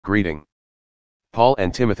Greeting. Paul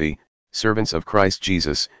and Timothy, servants of Christ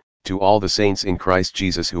Jesus, to all the saints in Christ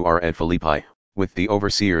Jesus who are at Philippi, with the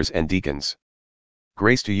overseers and deacons.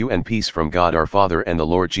 Grace to you and peace from God our Father and the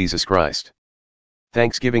Lord Jesus Christ.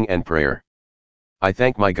 Thanksgiving and prayer. I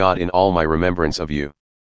thank my God in all my remembrance of you.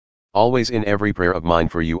 Always in every prayer of mine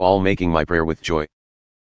for you all, making my prayer with joy,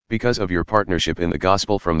 because of your partnership in the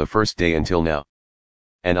gospel from the first day until now.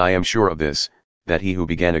 And I am sure of this, that he who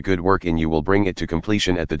began a good work in you will bring it to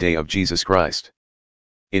completion at the day of Jesus Christ.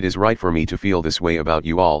 It is right for me to feel this way about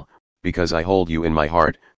you all, because I hold you in my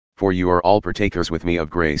heart, for you are all partakers with me of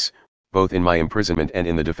grace, both in my imprisonment and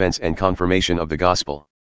in the defense and confirmation of the gospel.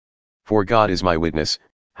 For God is my witness,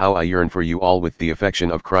 how I yearn for you all with the affection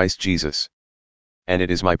of Christ Jesus. And it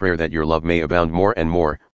is my prayer that your love may abound more and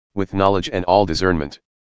more, with knowledge and all discernment,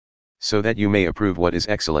 so that you may approve what is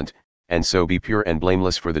excellent, and so be pure and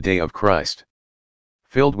blameless for the day of Christ,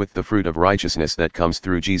 filled with the fruit of righteousness that comes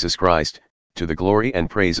through Jesus Christ, to the glory and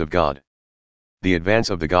praise of God. The advance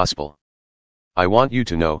of the gospel. I want you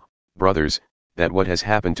to know, brothers, that what has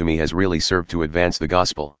happened to me has really served to advance the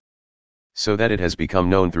gospel, so that it has become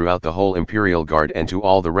known throughout the whole imperial guard and to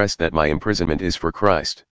all the rest that my imprisonment is for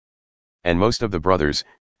Christ. And most of the brothers,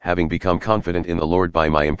 having become confident in the Lord by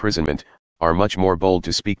my imprisonment, are much more bold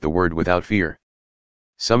to speak the word without fear.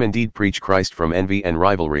 Some indeed preach Christ from envy and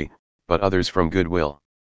rivalry, but others from good will.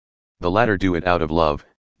 The latter do it out of love,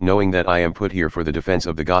 knowing that I am put here for the defense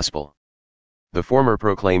of the gospel. The former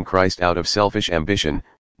proclaim Christ out of selfish ambition,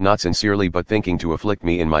 not sincerely but thinking to afflict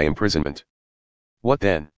me in my imprisonment. What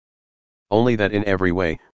then? Only that in every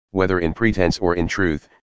way, whether in pretense or in truth,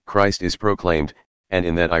 Christ is proclaimed, and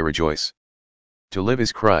in that I rejoice. To live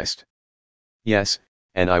is Christ. Yes,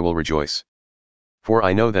 and I will rejoice. For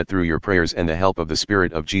I know that through your prayers and the help of the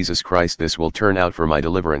Spirit of Jesus Christ this will turn out for my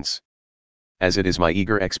deliverance. As it is my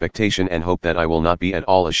eager expectation and hope that I will not be at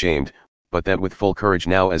all ashamed, but that with full courage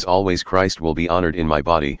now as always Christ will be honored in my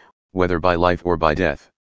body, whether by life or by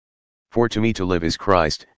death. For to me to live is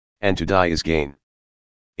Christ, and to die is gain.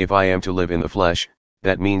 If I am to live in the flesh,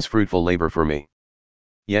 that means fruitful labor for me.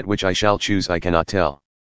 Yet which I shall choose I cannot tell.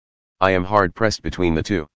 I am hard pressed between the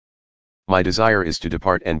two. My desire is to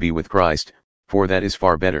depart and be with Christ, for that is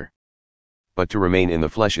far better. But to remain in the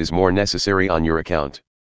flesh is more necessary on your account.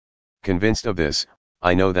 Convinced of this,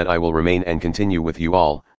 I know that I will remain and continue with you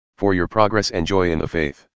all, for your progress and joy in the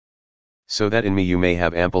faith, so that in me you may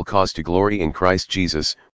have ample cause to glory in Christ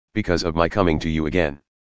Jesus, because of my coming to you again.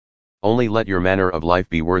 Only let your manner of life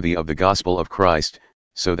be worthy of the gospel of Christ,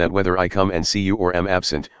 so that whether I come and see you or am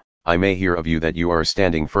absent, I may hear of you that you are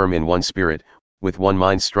standing firm in one spirit, with one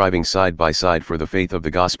mind striving side by side for the faith of the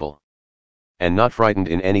gospel, and not frightened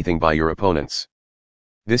in anything by your opponents.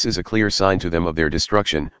 This is a clear sign to them of their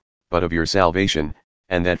destruction, but of your salvation,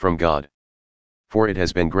 and that from God. For it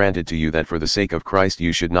has been granted to you that for the sake of Christ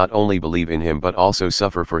you should not only believe in him but also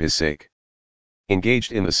suffer for his sake.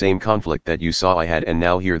 Engaged in the same conflict that you saw I had and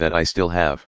now hear that I still have.